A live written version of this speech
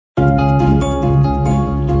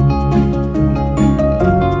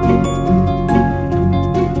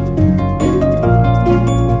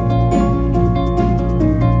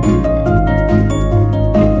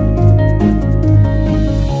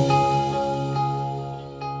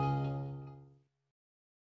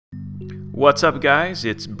What's up guys,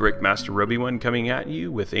 it's Brickmaster Roby1 coming at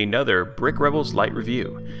you with another Brick Rebels light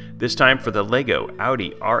review. This time for the LEGO Audi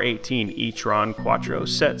R18 e-tron Quattro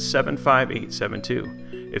set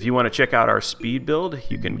 75872. If you want to check out our speed build,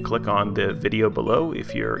 you can click on the video below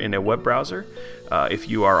if you're in a web browser. If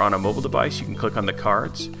you are on a mobile device, you can click on the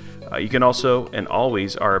cards. You can also, and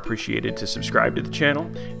always are appreciated, to subscribe to the channel.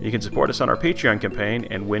 You can support us on our Patreon campaign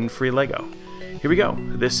and win free LEGO. Here we go.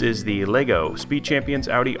 This is the LEGO Speed Champions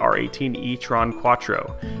Audi R18 e-tron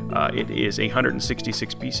Quattro. It is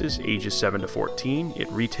 166 pieces, ages 7 to 14. It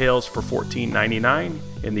retails for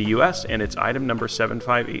 $14.99 in the US, and it's item number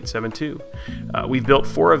 75872. We've built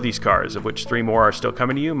 4 of these cars, of which 3 more are still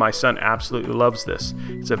coming to you. My son absolutely loves this.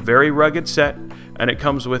 It's a very rugged set, and it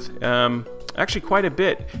comes with actually quite a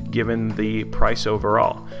bit given the price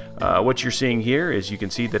overall. What you're seeing here is you can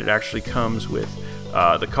see that it actually comes with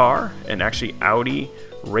the car, an actually Audi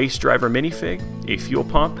race driver minifig, a fuel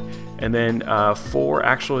pump, and then 4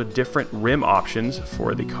 actual different rim options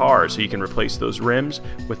for the car, so you can replace those rims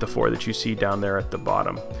with the 4 that you see down there at the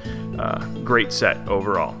bottom. Great set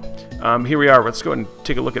overall. Here we are. Let's go ahead and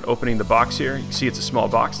take a look at opening the box here. You can see it's a small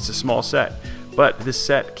box, it's a small set, but this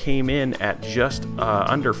set came in at just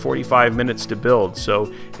under 45 minutes to build, so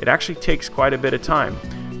it actually takes quite a bit of time.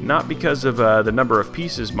 Not because of the number of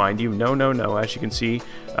pieces, mind you. No. As you can see,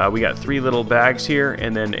 we got 3 little bags here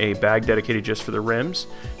and then a bag dedicated just for the rims.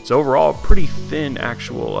 It's overall a pretty thin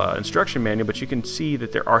actual instruction manual, but you can see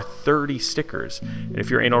that there are 30 stickers. And if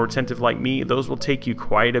you're anal retentive like me, those will take you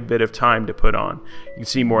quite a bit of time to put on. You can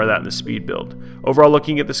see more of that in the speed build. Overall,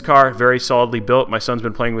 looking at this car, very solidly built. My son's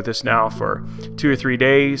been playing with this now for 2 or 3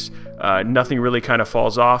 days. Nothing really kind of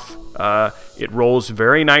falls off. It rolls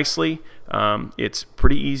very nicely. It's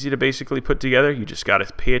pretty easy to basically put together. You just got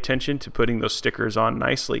to pay attention to putting those stickers on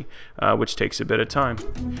nicely, which takes a bit of time.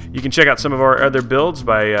 You can check out some of our other builds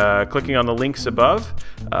by clicking on the links above.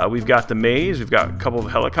 We've got the maze, we've got a couple of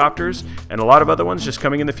helicopters, and a lot of other ones just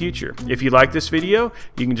coming in the future. If you like this video,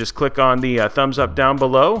 you can just click on the thumbs up down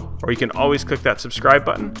below, or you can always click that subscribe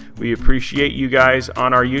button. We appreciate you guys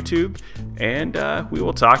on our YouTube, and we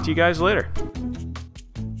will talk to you guys later.